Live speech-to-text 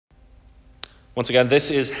Once again,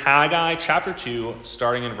 this is Haggai chapter 2,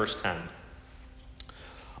 starting in verse 10.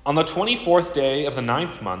 On the 24th day of the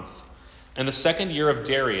 9th month, in the 2nd year of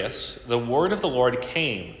Darius, the word of the Lord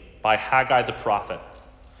came by Haggai the prophet.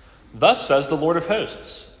 Thus says the Lord of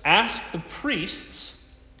hosts, ask the priests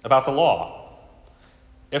about the law.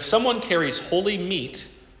 If someone carries holy meat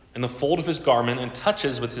in the fold of his garment and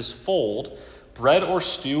touches with his fold bread or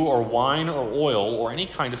stew or wine or oil or any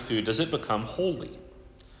kind of food, does it become holy?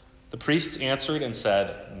 The priests answered and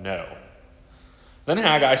said, no. Then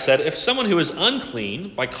Haggai said, if someone who is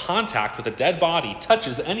unclean by contact with a dead body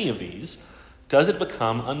touches any of these, does it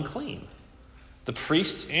become unclean? The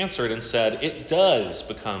priests answered and said, it does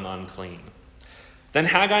become unclean. Then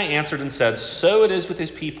Haggai answered and said, so it is with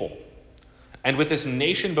his people, and with this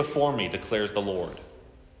nation before me, declares the Lord.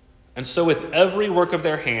 And so with every work of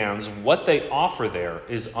their hands, what they offer there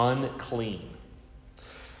is unclean.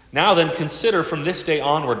 Now then, consider from this day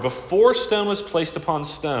onward, before stone was placed upon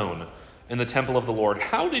stone in the temple of the Lord,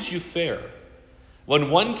 how did you fare? When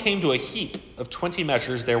one came to a heap of 20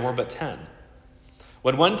 measures, there were but 10.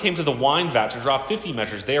 When one came to the wine vat to draw 50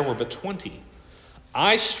 measures, there were but 20.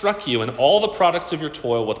 I struck you and all the products of your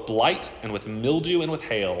toil with blight and with mildew and with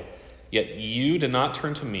hail, yet you did not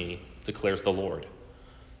turn to me, declares the Lord.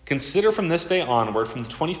 Consider from this day onward, from the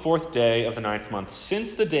 24th day of the 9th month,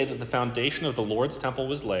 since the day that the foundation of the Lord's temple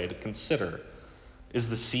was laid, consider, is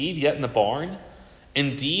the seed yet in the barn?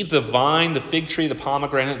 Indeed, the vine, the fig tree, the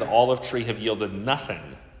pomegranate, the olive tree have yielded nothing.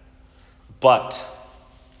 But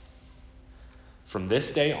from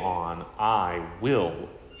this day on, I will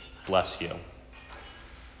bless you.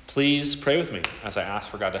 Please pray with me as I ask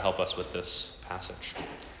for God to help us with this passage.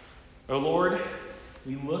 O Lord,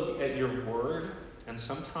 we look at your word, and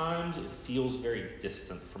sometimes it feels very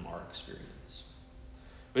distant from our experience.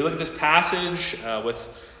 We look at this passage with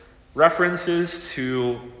references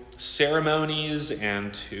to ceremonies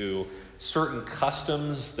and to certain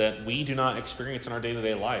customs that we do not experience in our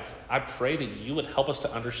day-to-day life. I pray that you would help us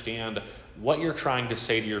to understand what you're trying to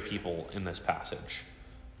say to your people in this passage.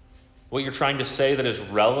 What you're trying to say that is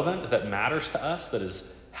relevant, that matters to us, that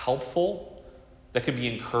is helpful, that can be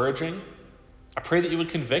encouraging. I pray that you would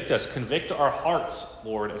convict our hearts,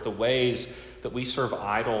 Lord, of the ways that we serve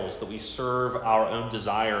idols, that we serve our own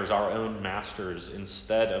desires, our own masters,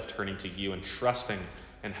 instead of turning to you and trusting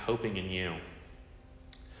and hoping in you.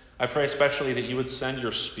 I pray especially that you would send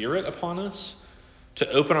your Spirit upon us to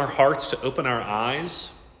open our hearts, to open our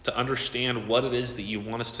eyes, to understand what it is that you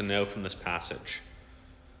want us to know from this passage.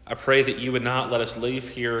 I pray that you would not let us leave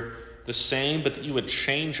here the same, but that you would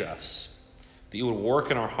change us, that you would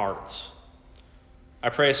work in our hearts. I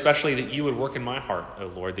pray especially that you would work in my heart, O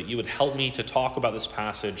Lord, that you would help me to talk about this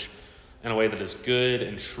passage in a way that is good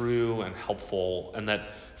and true and helpful, and that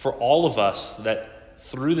for all of us, that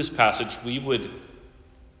through this passage we would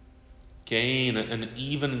gain an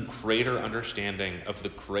even greater understanding of the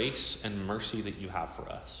grace and mercy that you have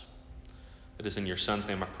for us. It is in your Son's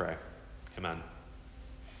name I pray. Amen.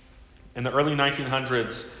 In the early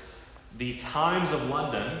 1900s, the Times of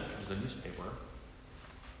London, which was a newspaper,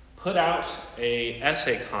 put out a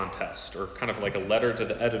essay contest, or kind of like a letter to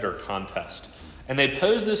the editor contest. And they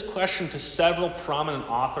posed this question to several prominent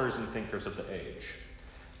authors and thinkers of the age.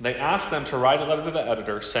 They asked them to write a letter to the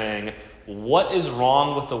editor saying, what is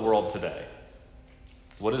wrong with the world today?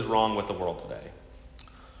 What is wrong with the world today?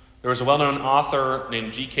 There was a well-known author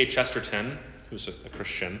named G.K. Chesterton, who's a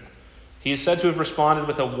Christian. He is said to have responded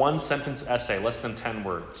with a one-sentence essay, less than 10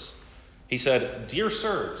 words. He said, Dear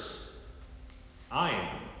sirs, I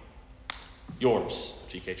am yours,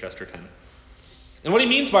 G.K. Chesterton. And what he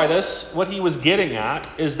means by this, what he was getting at,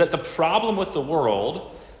 is that the problem with the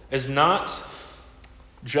world is not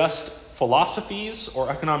just philosophies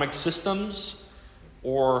or economic systems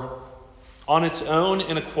or on its own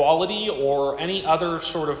inequality or any other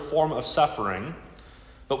sort of form of suffering.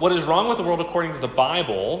 But what is wrong with the world according to the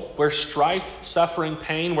Bible, where strife, suffering,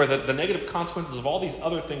 pain, where the negative consequences of all these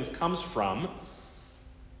other things comes from,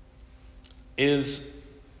 is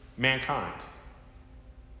mankind.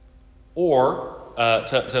 Or,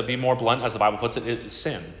 to be more blunt, as the Bible puts it, is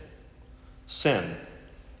sin. Sin.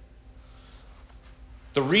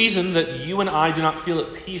 The reason that you and I do not feel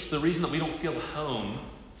at peace, the reason that we don't feel home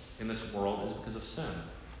in this world is because of sin.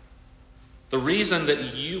 The reason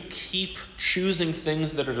that you keep choosing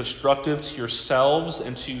things that are destructive to yourselves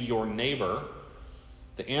and to your neighbor,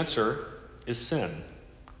 the answer is sin.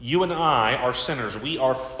 You and I are sinners. We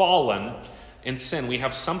are fallen in sin. We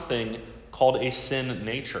have something called a sin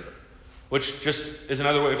nature, which just is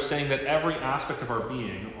another way of saying that every aspect of our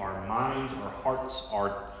being, our minds, our hearts,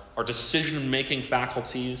 our decision-making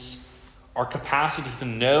faculties, Our capacity to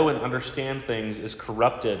know and understand things is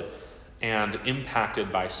corrupted and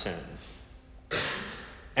impacted by sin.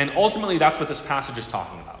 And ultimately, that's what this passage is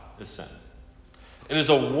talking about, is sin. It is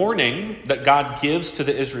a warning that God gives to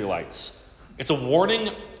the Israelites. It's a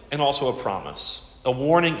warning and also a promise. A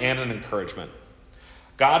warning and an encouragement.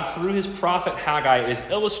 God, through his prophet Haggai, is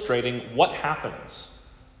illustrating what happens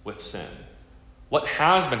with sin. What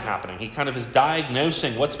has been happening. He kind of is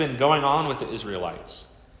diagnosing what's been going on with the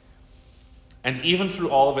Israelites. And even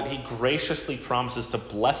through all of it, he graciously promises to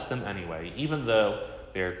bless them anyway, even though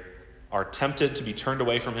they are tempted to be turned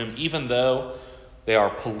away from him, even though they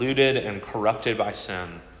are polluted and corrupted by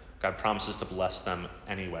sin. God promises to bless them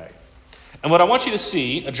anyway. And what I want you to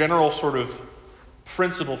see, a general sort of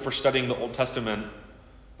principle for studying the Old Testament,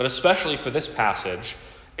 but especially for this passage,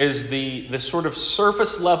 is the sort of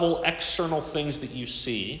surface level external things that you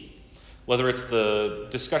see, whether it's the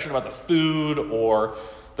discussion about the food or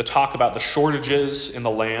the talk about the shortages in the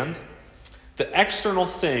land. The external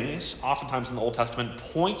things, oftentimes in the Old Testament,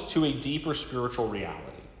 point to a deeper spiritual reality.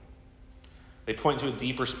 They point to a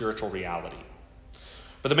deeper spiritual reality.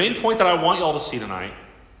 But the main point that I want you all to see tonight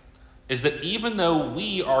is that even though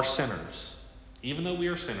we are sinners,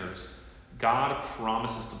 God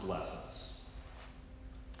promises to bless us.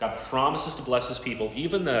 God promises to bless his people,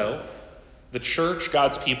 even though the church,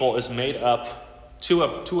 God's people, is made up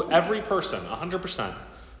to every person, 100%,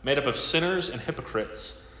 made up of sinners and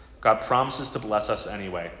hypocrites. God promises to bless us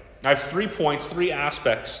anyway. I have 3 points, 3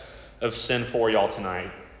 aspects of sin for y'all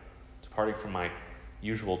tonight. Departing from my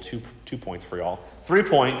usual two points for y'all. 3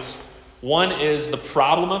 points. One is the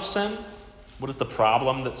problem of sin. What is the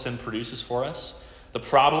problem that sin produces for us? The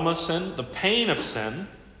problem of sin, the pain of sin,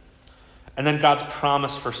 and then God's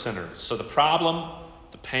promise for sinners. So the problem,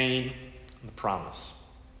 the pain, and the promise.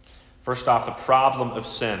 First off, the problem of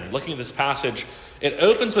sin. Looking at this passage, it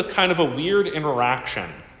opens with kind of a weird interaction.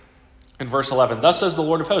 In verse 11, thus says the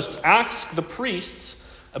Lord of hosts, ask the priests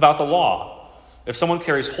about the law. If someone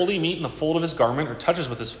carries holy meat in the fold of his garment or touches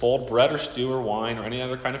with his fold bread or stew or wine or any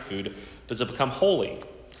other kind of food, does it become holy?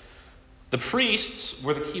 The priests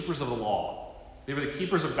were the keepers of the law. They were the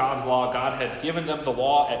keepers of God's law. God had given them the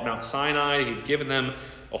law at Mount Sinai. He had given them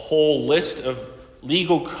a whole list of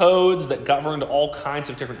legal codes that governed all kinds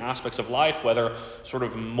of different aspects of life, whether sort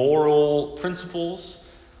of moral principles,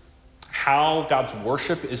 how God's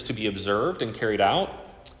worship is to be observed and carried out,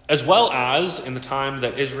 as well as, in the time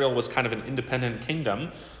that Israel was kind of an independent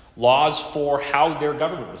kingdom, laws for how their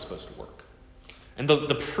government was supposed to work. And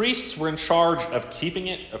the priests were in charge of keeping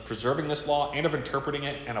it, of preserving this law, and of interpreting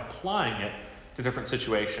it and applying it to different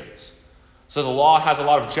situations. So the law has a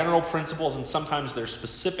lot of general principles, and sometimes there's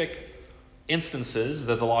specific instances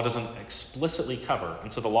that the law doesn't explicitly cover.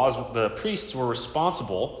 And so the priests were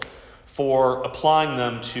responsible for applying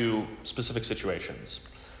them to specific situations.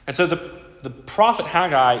 And so the prophet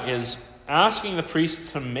Haggai is asking the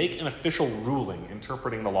priests to make an official ruling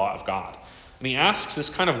interpreting the law of God. And he asks this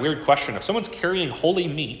kind of weird question. If someone's carrying holy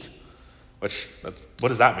meat, what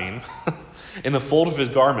does that mean? in the fold of his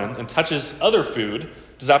garment and touches other food,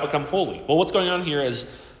 does that become holy? Well, what's going on here is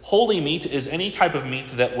holy meat is any type of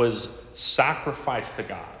meat that was sacrificed to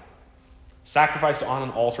God, sacrificed on an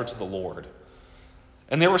altar to the Lord.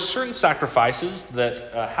 And there were certain sacrifices that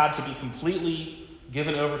had to be completely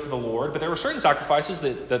given over to the Lord, but there were certain sacrifices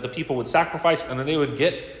that the people would sacrifice, and then they would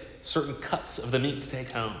get certain cuts of the meat to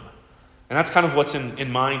take home. And that's kind of what's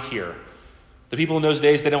in mind here. The people in those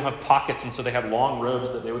days, they don't have pockets, and so they had long robes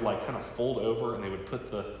that they would like kind of fold over, and they would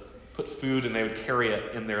put food and they would carry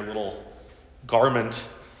it in their little garment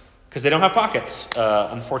because they don't have pockets,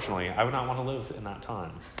 unfortunately. I would not want to live in that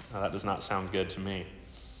time. That does not sound good to me.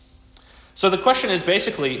 So the question is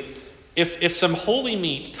basically, if some holy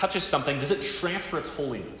meat touches something, does it transfer its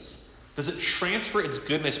holiness? Does it transfer its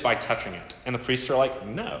goodness by touching it? And the priests are like,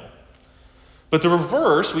 no. But the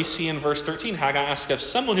reverse we see in verse 13. Haggai asks, if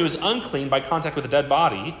someone who is unclean by contact with a dead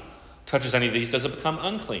body touches any of these, does it become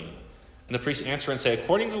unclean? And the priests answer and say,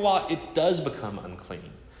 according to the law, it does become unclean.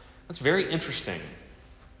 That's very interesting.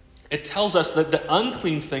 It tells us that the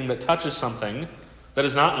unclean thing that touches something that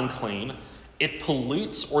is not unclean, it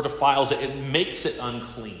pollutes or defiles it. It makes it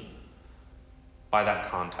unclean by that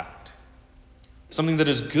contact. Something that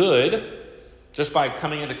is good, just by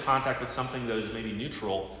coming into contact with something that is maybe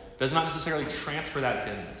neutral, does not necessarily transfer that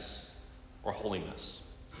goodness or holiness.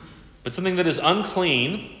 But something that is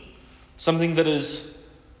unclean, something that is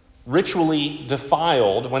ritually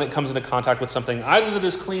defiled when it comes into contact with something either that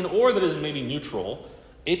is clean or that is maybe neutral,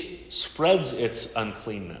 it spreads its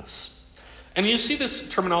uncleanness. And you see this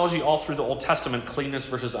terminology all through the Old Testament, cleanness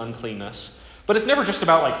versus uncleanness. But it's never just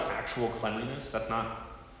about like actual cleanliness. That's not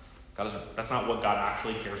That's not what God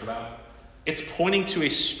actually cares about. It's pointing to a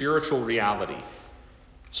spiritual reality.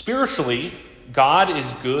 Spiritually, God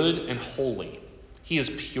is good and holy. He is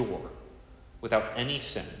pure, without any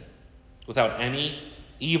sin, without any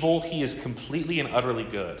evil. He is completely and utterly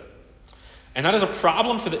good. And that is a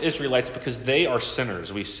problem for the Israelites because they are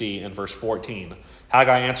sinners, we see in verse 14.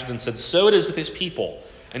 Haggai answered and said, "So it is with his people,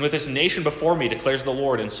 and with this nation before me, declares the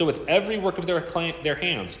Lord, and so with every work of their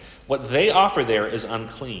hands. What they offer there is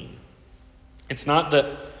unclean." It's not that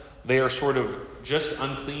they are sort of just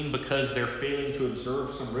unclean because they're failing to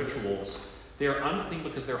observe some rituals. They are unclean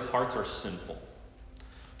because their hearts are sinful.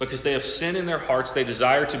 Because they have sin in their hearts, they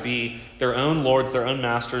desire to be their own lords, their own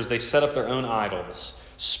masters. They set up their own idols.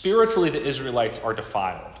 Spiritually, the Israelites are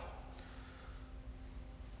defiled.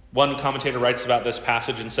 One commentator writes about this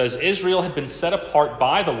passage and says, Israel had been set apart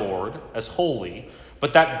by the Lord as holy,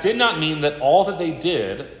 but that did not mean that all that they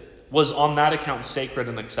did was on that account sacred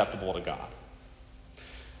and acceptable to God.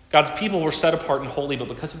 God's people were set apart and holy, but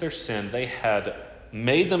because of their sin, they had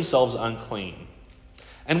made themselves unclean.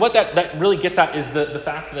 And what that really gets at is the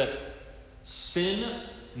fact that sin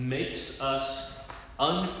makes us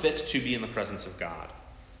unfit to be in the presence of God.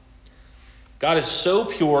 God is so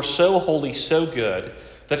pure, so holy, so good,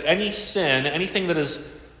 that any sin, anything that is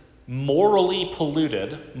morally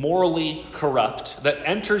polluted, morally corrupt, that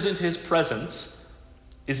enters into his presence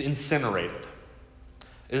is incinerated,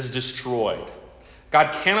 is destroyed.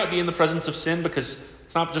 God cannot be in the presence of sin because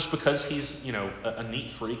it's not just because he's, a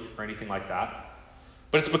neat freak or anything like that,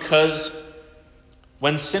 but it's because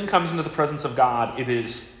when sin comes into the presence of God, it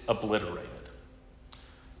is obliterated,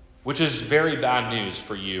 which is very bad news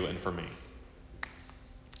for you and for me.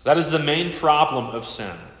 That is the main problem of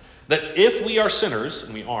sin. That if we are sinners,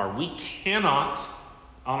 and we are, we cannot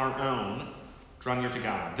on our own draw near to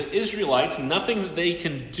God. The Israelites, nothing that they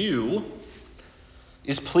can do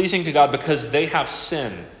is pleasing to God because they have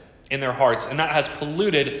sin in their hearts, and that has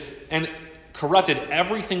polluted and corrupted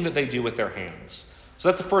everything that they do with their hands. So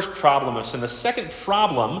that's the first problem of sin. The second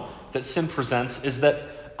problem that sin presents is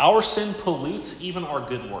that our sin pollutes even our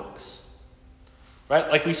good works. Right?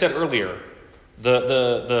 Like we said earlier,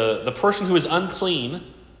 the person who is unclean,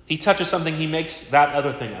 he touches something, he makes that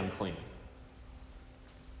other thing unclean.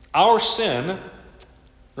 Our sin,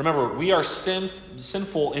 remember, we are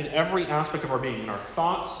sinful in every aspect of our being, in our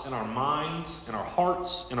thoughts, in our minds, in our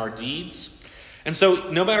hearts, in our deeds. And so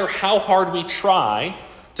no matter how hard we try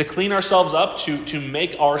to clean ourselves up, to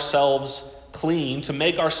make ourselves clean, to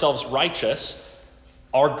make ourselves righteous,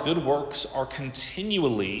 our good works are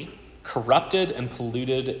continually corrupted and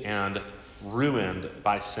polluted and ruined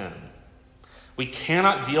by sin. We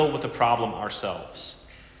cannot deal with the problem ourselves.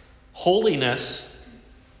 Holiness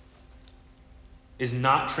is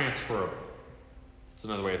not transferable. That's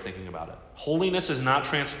another way of thinking about it. Holiness is not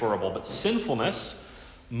transferable, but sinfulness,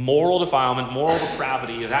 moral defilement, moral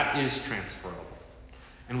depravity, that is transferable.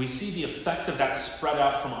 And we see the effects of that spread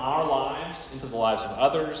out from our lives into the lives of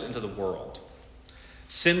others, into the world.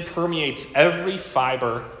 Sin permeates every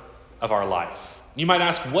fiber of our life. You might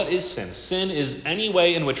ask, what is sin? Sin is any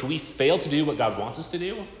way in which we fail to do what God wants us to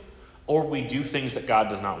do, or we do things that God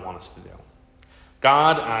does not want us to do.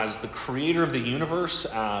 God, as the creator of the universe,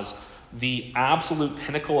 as the absolute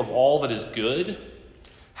pinnacle of all that is good,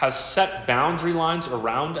 has set boundary lines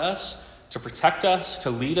around us to protect us, to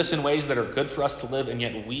lead us in ways that are good for us to live, and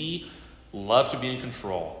yet we love to be in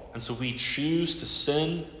control. And so we choose to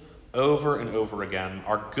sin over and over again.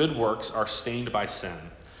 Our good works are stained by sin.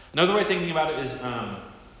 Another way of thinking about it is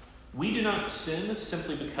we do not sin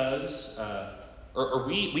simply because,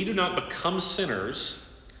 we do not become sinners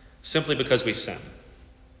simply because we sin.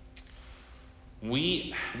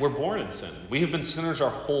 We're born in sin. We have been sinners our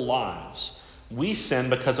whole lives. We sin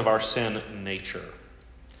because of our sin nature.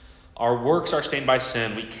 Our works are stained by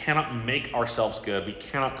sin. We cannot make ourselves good. We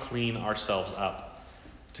cannot clean ourselves up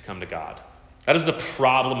to come to God. That is the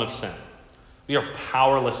problem of sin. We are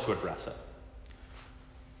powerless to address it.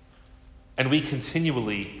 And we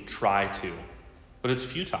continually try to, but it's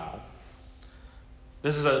futile.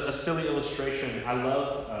 This is a silly illustration. I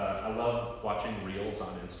love watching reels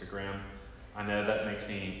on Instagram. I know that makes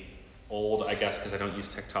me old, I guess, because I don't use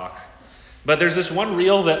TikTok. But there's this one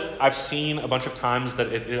reel that I've seen a bunch of times that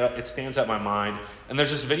it stands out in my mind. And there's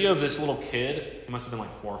this video of this little kid, he must have been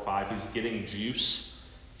like 4 or 5, who's getting juice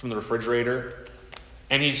from the refrigerator.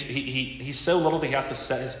 And he's so little that he has to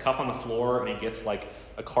set his cup on the floor, and he gets like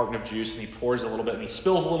a carton of juice, and he pours a little bit, and he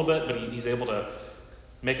spills a little bit, but he's able to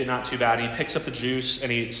make it not too bad. He picks up the juice,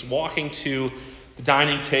 and he's walking to the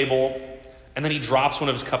dining table, and then he drops one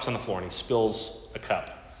of his cups on the floor, and he spills a cup.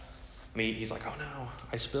 And he's like, oh no,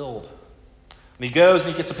 I spilled. And he goes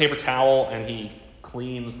and he gets a paper towel and he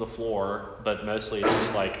cleans the floor, but mostly it's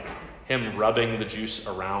just like him rubbing the juice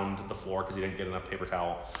around the floor because he didn't get enough paper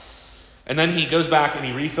towel. And then he goes back and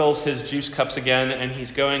he refills his juice cups again, and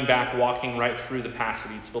he's going back, walking right through the patch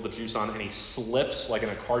that he'd spilled the juice on, and he slips like in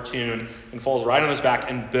a cartoon and falls right on his back,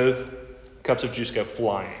 and both cups of juice go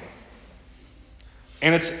flying.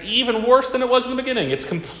 And it's even worse than it was in the beginning. It's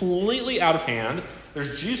completely out of hand.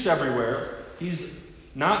 There's juice everywhere. He's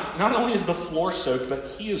not only is the floor soaked, but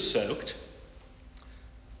he is soaked.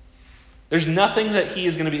 There's nothing that he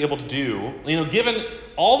is going to be able to do. Given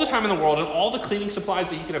all the time in the world and all the cleaning supplies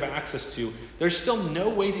that he could have access to, there's still no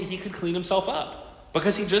way that he could clean himself up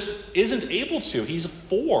because he just isn't able to. He's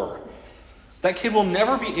 4. That kid will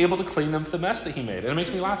never be able to clean up the mess that he made. And it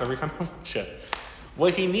makes me laugh every time I watch it.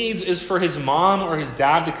 What he needs is for his mom or his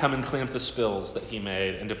dad to come and clean up the spills that he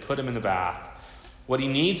made and to put him in the bath. What he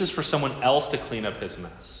needs is for someone else to clean up his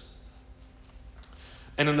mess.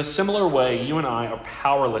 And in a similar way, you and I are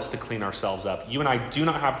powerless to clean ourselves up. You and I do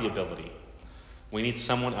not have the ability. We need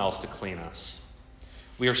someone else to clean us.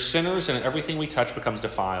 We are sinners, and everything we touch becomes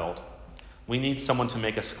defiled. We need someone to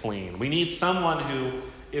make us clean. We need someone who,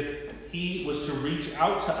 if he was to reach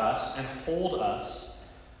out to us and hold us,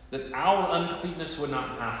 that our uncleanness would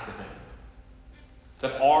not pass to him,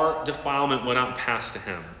 that our defilement would not pass to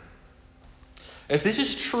him. If this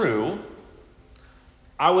is true,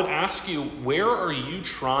 I would ask you, where are you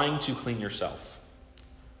trying to clean yourself?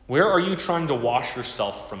 Where are you trying to wash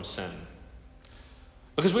yourself from sin?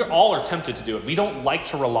 Because we all are tempted to do it. We don't like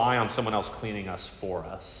to rely on someone else cleaning us for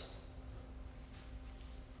us.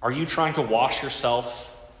 Are you trying to wash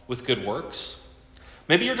yourself with good works?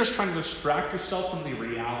 Maybe you're just trying to distract yourself from the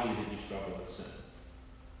reality that you struggle with sin.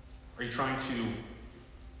 Are you trying to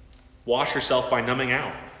wash yourself by numbing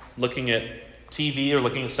out, looking at TV or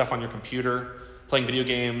looking at stuff on your computer, playing video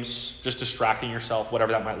games, just distracting yourself,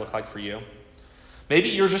 whatever that might look like for you? Maybe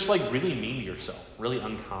you're just really mean to yourself, really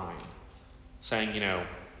unkind, saying,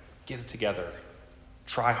 get it together,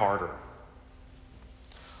 try harder.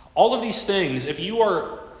 All of these things, if you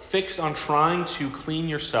are fixed on trying to clean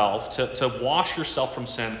yourself, to wash yourself from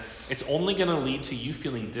sin, it's only going to lead to you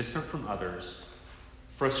feeling distant from others,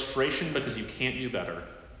 frustration because you can't do better,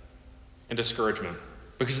 and discouragement.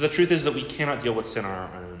 Because the truth is that we cannot deal with sin on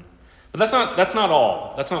our own. But that's not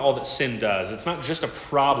all. That's not all that sin does. It's not just a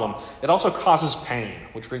problem. It also causes pain,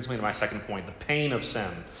 which brings me to my second point, the pain of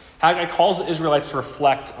sin. Haggai calls the Israelites to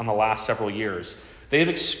reflect on the last several years. They have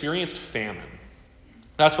experienced famine.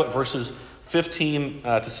 That's what verses 15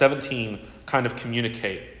 to 17 kind of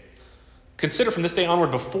communicate. Consider from this day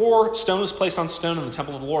onward, before stone was placed on stone in the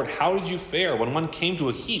temple of the Lord, how did you fare? When one came to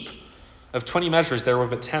a heap of 20 measures, there were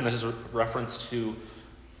but 10. This is a reference to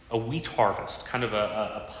a wheat harvest, kind of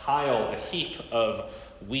a pile, a heap of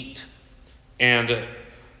wheat. And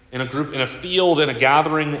in a field, in a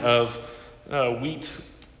gathering of wheat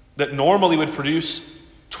that normally would produce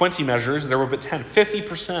 20 measures, there were but 10,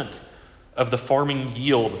 50% of the farming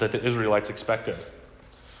yield that the Israelites expected.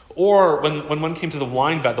 Or when one came to the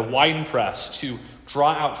wine vat, the wine press, to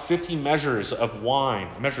draw out 50 measures of wine.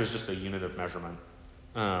 A measure is just a unit of measurement.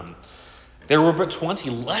 There were but 20,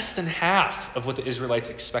 less than half of what the Israelites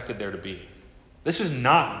expected there to be. This was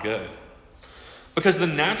not good. Because the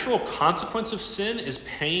natural consequence of sin is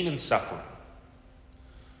pain and suffering.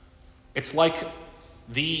 It's like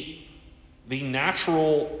the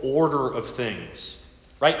natural order of things,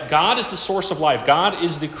 right? God is the source of life. God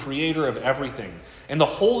is the creator of everything. And the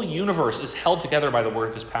whole universe is held together by the word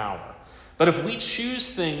of his power. But if we choose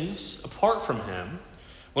things apart from him,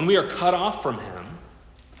 when we are cut off from him,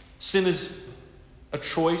 sin is a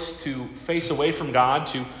choice to face away from God,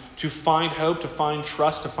 to find hope, to find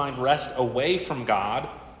trust, to find rest away from God.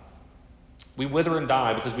 We wither and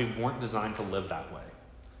die because we weren't designed to live that way.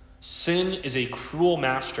 Sin is a cruel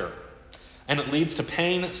master, and it leads to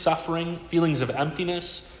pain, suffering, feelings of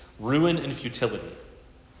emptiness, ruin, and futility.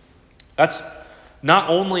 That's not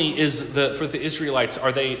only for the Israelites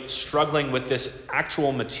are they struggling with this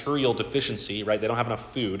actual material deficiency, right? They don't have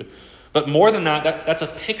enough food. But more than that, that's a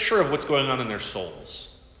picture of what's going on in their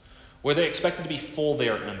souls. Where they expected to be full, they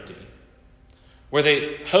are empty. Where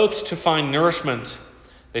they hoped to find nourishment,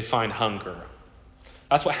 they find hunger.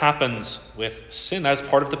 That's what happens with sin. That is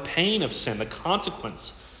part of the pain of sin, the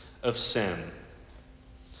consequence of sin.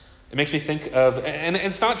 It makes me think of, and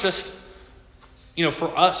it's not just,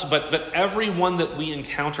 for us, but everyone that we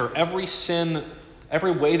encounter, every sin,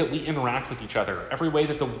 every way that we interact with each other, every way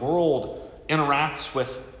that the world interacts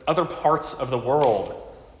with other parts of the world,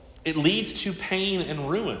 it leads to pain and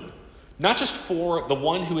ruin. Not just for the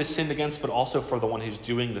one who is sinned against, but also for the one who's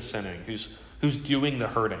doing the sinning, who's doing the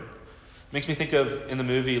hurting. Makes me think of, in the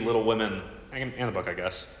movie Little Women, and the book, I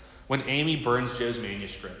guess, when Amy burns Joe's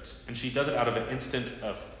manuscript, and she does it out of an instant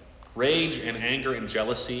of rage and anger and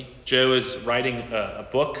jealousy. Joe is writing a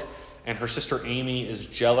book, and her sister Amy is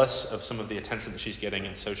jealous of some of the attention that she's getting,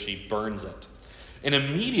 and so she burns it. And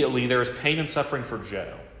immediately there is pain and suffering for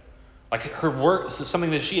Joe. Like her work, this is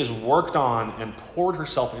something that she has worked on and poured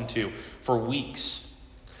herself into for weeks.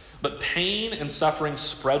 But pain and suffering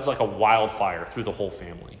spreads like a wildfire through the whole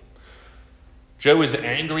family. Joe is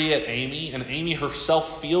angry at Amy, and Amy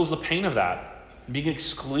herself feels the pain of that, being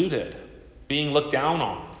excluded, being looked down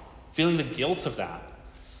on, feeling the guilt of that.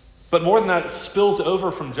 But more than that, it spills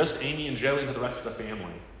over from just Amy and Joe into the rest of the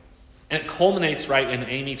family. And it culminates, right, in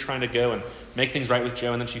Amy trying to go and make things right with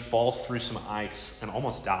Joe, and then she falls through some ice and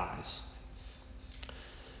almost dies.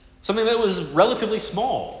 Something that was relatively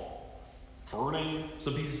small, burning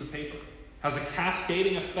some pieces of paper, has a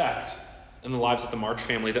cascading effect in the lives of the March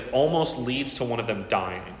family that almost leads to one of them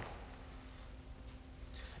dying.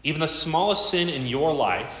 Even the smallest sin in your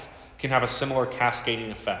life can have a similar cascading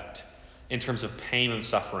effect in terms of pain and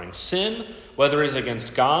suffering. Sin, whether it is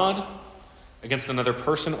against God, against another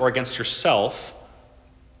person, or against yourself,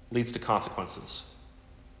 leads to consequences.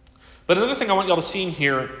 But another thing I want y'all to see in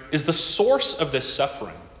here is the source of this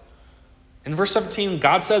suffering. In verse 17,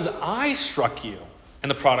 God says, I struck you and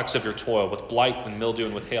the products of your toil with blight and mildew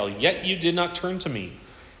and with hail, yet you did not turn to me,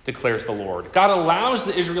 declares the Lord. God allows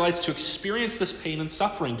the Israelites to experience this pain and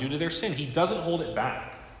suffering due to their sin. He doesn't hold it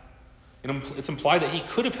back. It's implied that he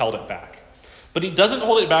could have held it back. But he doesn't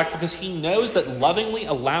hold it back because he knows that lovingly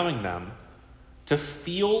allowing them to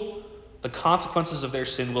feel the consequences of their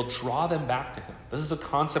sin will draw them back to him. This is a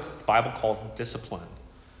concept that the Bible calls discipline.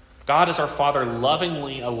 God, as our Father,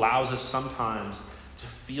 lovingly allows us sometimes to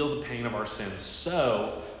feel the pain of our sins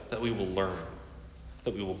so that we will learn,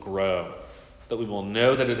 that we will grow, that we will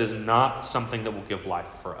know that it is not something that will give life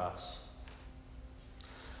for us.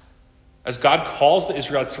 As God calls the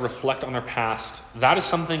Israelites to reflect on their past, that is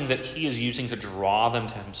something that he is using to draw them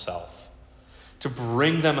to himself, to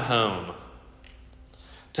bring them home,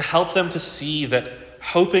 to help them to see that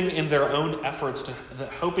hoping in their own efforts,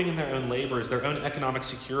 that hoping in their own labors, their own economic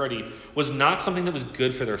security, was not something that was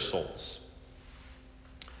good for their souls.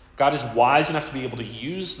 God is wise enough to be able to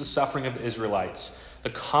use the suffering of the Israelites,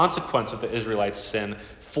 the consequence of the Israelites' sin,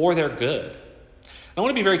 for their good. And I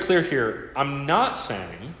want to be very clear here. What I'm not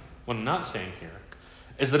saying here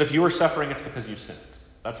is that if you are suffering, it's because you sinned.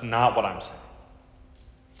 That's not what I'm saying.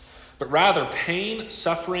 But rather, pain,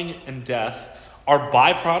 suffering, and death are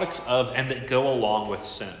byproducts of and that go along with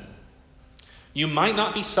sin. You might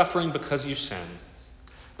not be suffering because you sin,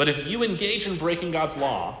 but if you engage in breaking God's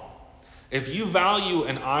law, if you value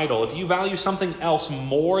an idol, if you value something else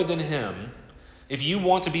more than him, if you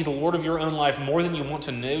want to be the Lord of your own life more than you want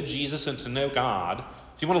to know Jesus and to know God,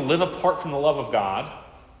 if you want to live apart from the love of God,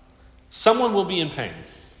 someone will be in pain.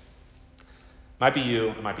 It might be you,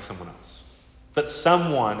 it might be someone else. But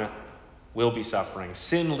someone will be suffering.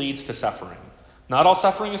 Sin leads to suffering. Not all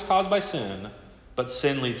suffering is caused by sin, but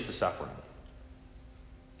sin leads to suffering.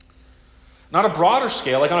 Not a broader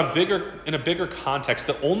scale, like in a bigger context,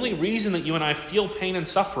 the only reason that you and I feel pain and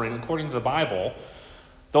suffering, according to the Bible,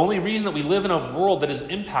 the only reason that we live in a world that is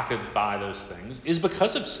impacted by those things is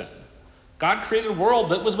because of sin. God created a world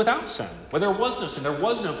that was without sin, where there was no sin, there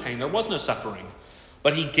was no pain, there was no suffering.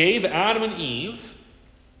 But he gave Adam and Eve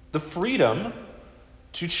the freedom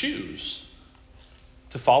to choose,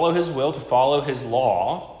 to follow his will, to follow his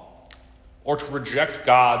law, or to reject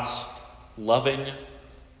God's loving,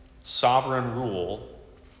 sovereign rule,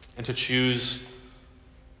 and to choose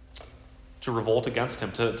to revolt against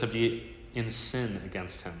him, to be in sin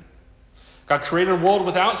against him. God created a world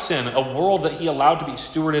without sin, a world that he allowed to be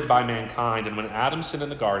stewarded by mankind. And when Adam sinned in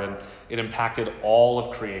the garden, it impacted all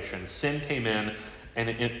of creation. Sin came in and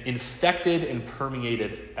it infected and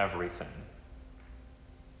permeated everything.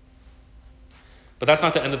 But that's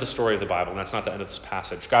not the end of the story of the Bible, and that's not the end of this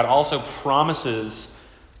passage. God also promises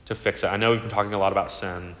to fix it. I know we've been talking a lot about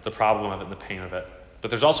sin, the problem of it and the pain of it,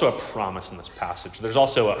 but there's also a promise in this passage. There's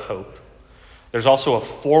also a hope. There's also a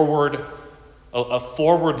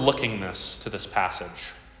forward-lookingness to this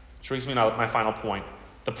passage. Which brings me to my final point,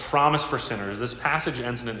 the promise for sinners. This passage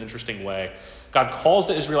ends in an interesting way. God calls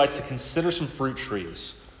the Israelites to consider some fruit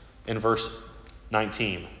trees in verse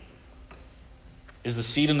 19. Is the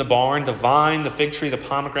seed in the barn, the vine, the fig tree, the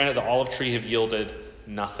pomegranate, the olive tree have yielded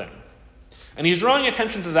nothing? And he's drawing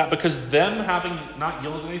attention to that because them having not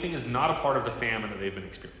yielded anything is not a part of the famine that they've been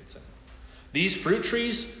experiencing. These fruit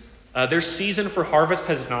trees, their season for harvest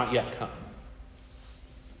has not yet come.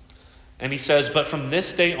 And he says, but from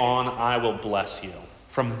this day on, I will bless you.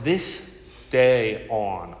 From this day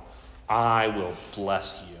on, I will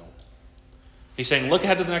bless you. He's saying, look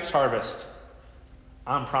ahead to the next harvest.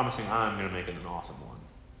 I'm promising I'm going to make it an awesome one.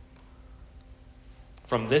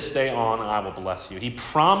 From this day on, I will bless you. He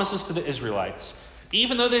promises to the Israelites,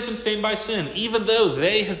 even though they've been stained by sin, even though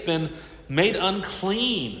they have been made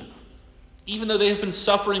unclean, even though they have been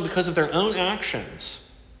suffering because of their own actions,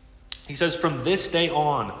 he says, from this day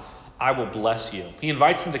on, I will bless you. He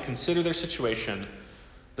invites them to consider their situation,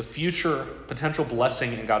 the future potential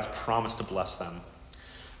blessing and God's promise to bless them.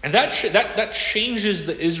 And that changes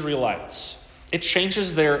the Israelites. It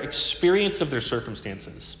changes their experience of their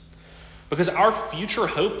circumstances. Because our future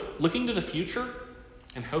hope, looking to the future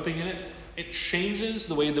and hoping in it, it changes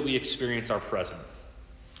the way that we experience our present.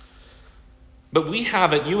 But we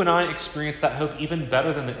have it, you and I experience that hope even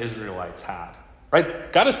better than the Israelites had.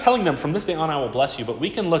 Right? God is telling them, from this day on I will bless you. But we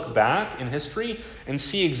can look back in history and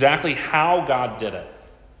see exactly how God did it.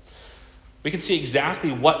 We can see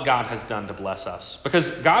exactly what God has done to bless us. Because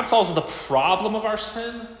God solves the problem of our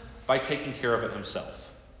sin by taking care of it himself.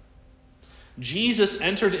 Jesus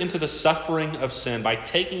entered into the suffering of sin by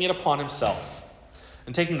taking it upon himself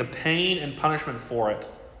and taking the pain and punishment for it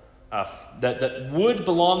that would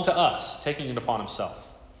belong to us, taking it upon himself.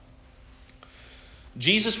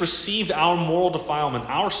 Jesus received our moral defilement,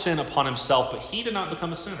 our sin upon himself, but he did not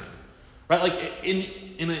become a sinner. Right? Like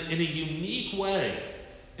in a unique way,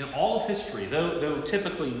 in all of history, though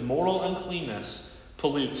typically moral uncleanness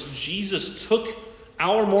pollutes, Jesus took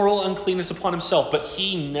our moral uncleanness upon himself, but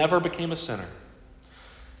he never became a sinner.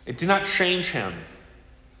 It did not change him.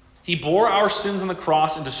 He bore our sins on the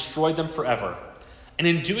cross and destroyed them forever. And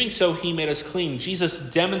in doing so, he made us clean. Jesus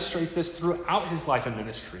demonstrates this throughout his life and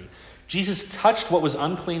ministry. Jesus touched what was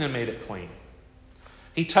unclean and made it clean.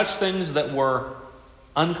 He touched things that were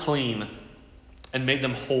unclean and made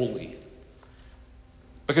them holy.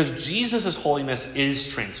 Because Jesus' holiness is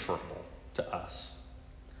transferable to us.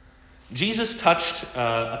 Jesus touched,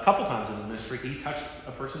 a couple times in his ministry, he touched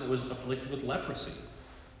a person that was afflicted with leprosy.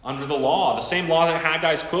 Under the law, the same law that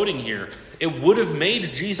Haggai is quoting here, it would have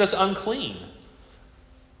made Jesus unclean.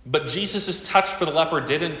 But Jesus' touch for the leper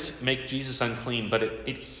didn't make Jesus unclean, but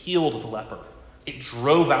it healed the leper. It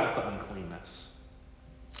drove out the uncleanness.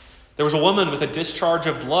 There was a woman with a discharge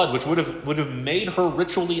of blood, which would have made her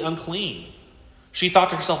ritually unclean. She thought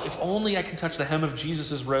to herself, if only I can touch the hem of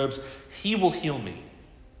Jesus' robes, he will heal me.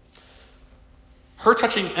 Her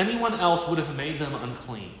touching anyone else would have made them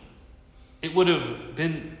unclean. It would have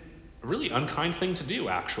been a really unkind thing to do,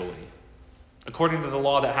 actually, according to the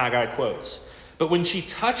law that Haggai quotes. But when she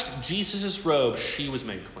touched Jesus' robe, she was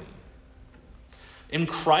made clean. In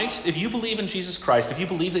Christ, if you believe in Jesus Christ, if you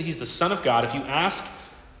believe that he's the Son of God, if you ask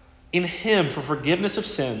in him for forgiveness of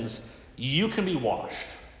sins, you can be washed.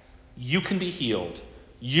 You can be healed.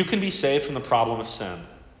 You can be saved from the problem of sin.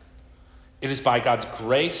 It is by God's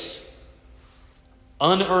grace,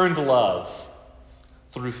 unearned love,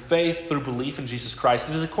 through faith, through belief in Jesus Christ.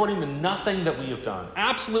 It is according to nothing that we have done.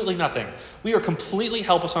 Absolutely nothing. We are completely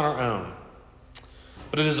helpless on our own.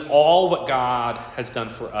 But it is all what God has done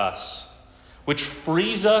for us, which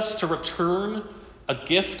frees us to return a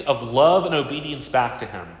gift of love and obedience back to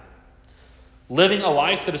him. Living a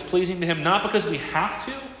life that is pleasing to him, not because we have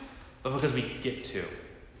to, but because we get to.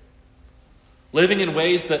 Living in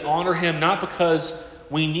ways that honor him, not because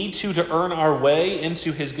we need to earn our way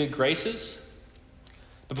into his good graces,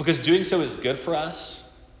 but because doing so is good for us,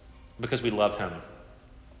 because we love him.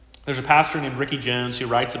 There's a pastor named Ricky Jones who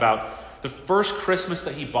writes about the first Christmas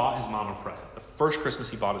that he bought his mom a present. The first Christmas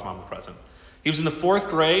he bought his mom a present. He was in the 4th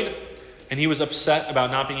grade, and he was upset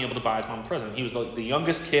about not being able to buy his mom a present. He was the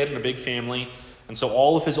youngest kid in a big family, and so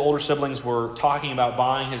all of his older siblings were talking about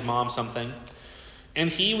buying his mom something. And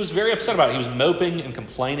he was very upset about it. He was moping and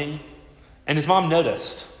complaining, and his mom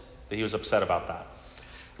noticed that he was upset about that.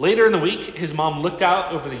 Later in the week, his mom looked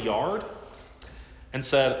out over the yard and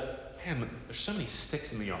said, man, there's so many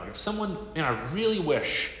sticks in the yard. I really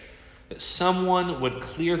wish that someone would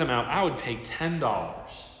clear them out. I would pay $10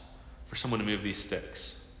 for someone to move these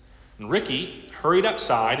sticks. And Ricky hurried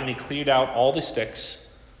outside and he cleared out all the sticks,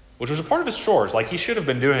 which was a part of his chores. Like, he should have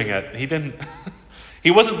been doing it. He didn't.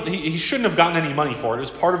 He shouldn't have gotten any money for it. It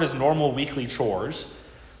was part of his normal weekly chores.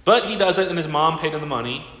 But he does it, and his mom paid him the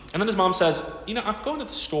money. And then his mom says, I'm going to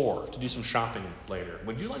the store to do some shopping later.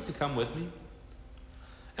 Would you like to come with me?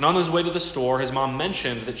 And on his way to the store, his mom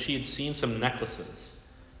mentioned that she had seen some necklaces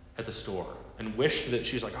at the store and wished that,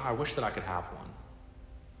 she was like, I wish that I could have one.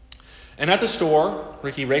 And at the store,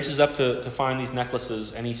 Ricky races up to find these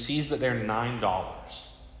necklaces, and he sees that they're $9.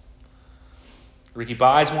 Ricky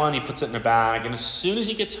buys one, he puts it in a bag, and as soon as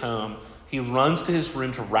he gets home, he runs to his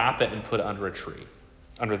room to wrap it and put it under a tree.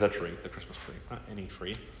 Under the tree, the Christmas tree, not any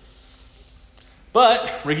tree.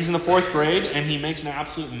 But Ricky's in the 4th grade, and he makes an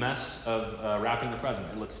absolute mess of wrapping the present.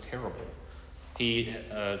 It looks terrible. He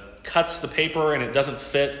cuts the paper, and it doesn't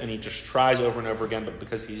fit, and he just tries over and over again. But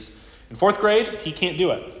because he's in 4th grade, he can't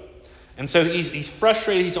do it. And so he's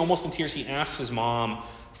frustrated. He's almost in tears. He asks his mom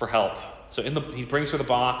for help. So he brings her the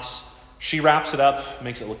box. She wraps it up,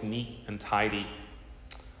 makes it look neat and tidy.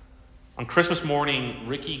 On Christmas morning,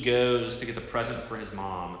 Ricky goes to get the present for his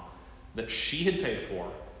mom that she had paid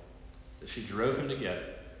for, that she drove him to get,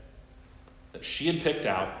 that she had picked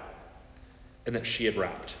out, and that she had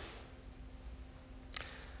wrapped.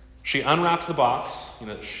 She unwrapped the box,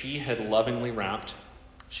 that she had lovingly wrapped.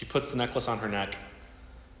 She puts the necklace on her neck,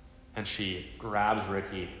 and she grabs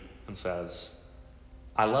Ricky and says,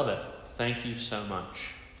 "I love it. Thank you so much.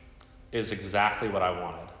 It is exactly what I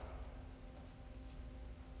wanted."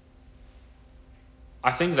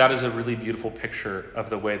 I think that is a really beautiful picture of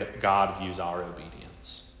the way that God views our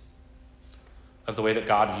obedience, of the way that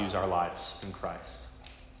God views our lives in Christ.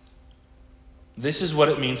 This is what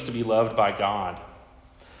it means to be loved by God.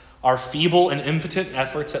 Our feeble and impotent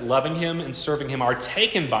efforts at loving him and serving him are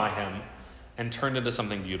taken by him and turned into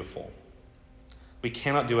something beautiful. We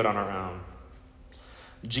cannot do it on our own.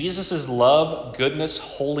 Jesus' love, goodness,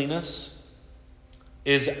 holiness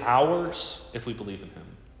is ours if we believe in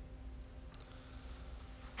him.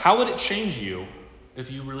 How would it change you if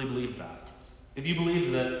you really believed that? If you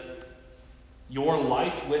believed that your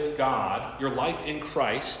life with God, your life in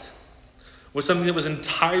Christ, was something that was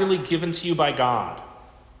entirely given to you by God.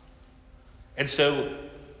 And so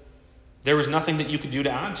there was nothing that you could do to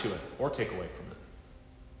add to it or take away from it.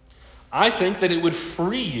 I think that it would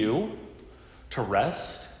free you to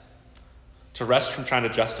rest from trying to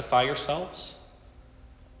justify yourselves,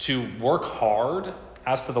 to work hard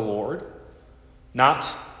as to the Lord,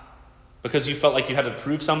 not because you felt like you had to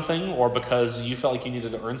prove something or because you felt like you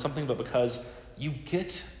needed to earn something, but because you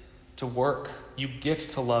get to work, you get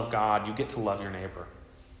to love God, you get to love your neighbor.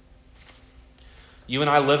 You and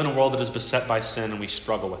I live in a world that is beset by sin and we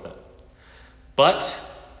struggle with it. But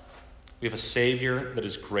we have a Savior that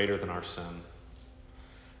is greater than our sin.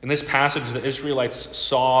 In this passage, the Israelites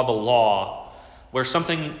saw the law where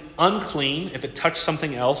something unclean, if it touched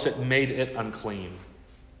something else, it made it unclean.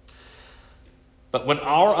 But when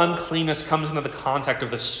our uncleanness comes into the contact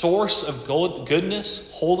of the source of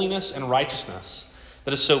goodness, holiness, and righteousness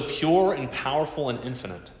that is so pure and powerful and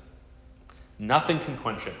infinite, nothing can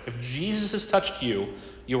quench it. If Jesus has touched you,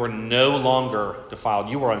 you are no longer defiled.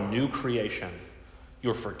 You are a new creation.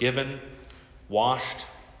 You are forgiven, washed,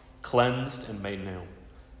 cleansed, and made new.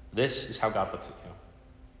 This is how God looks at you.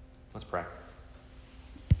 Let's pray.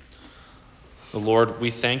 Lord,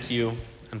 we thank you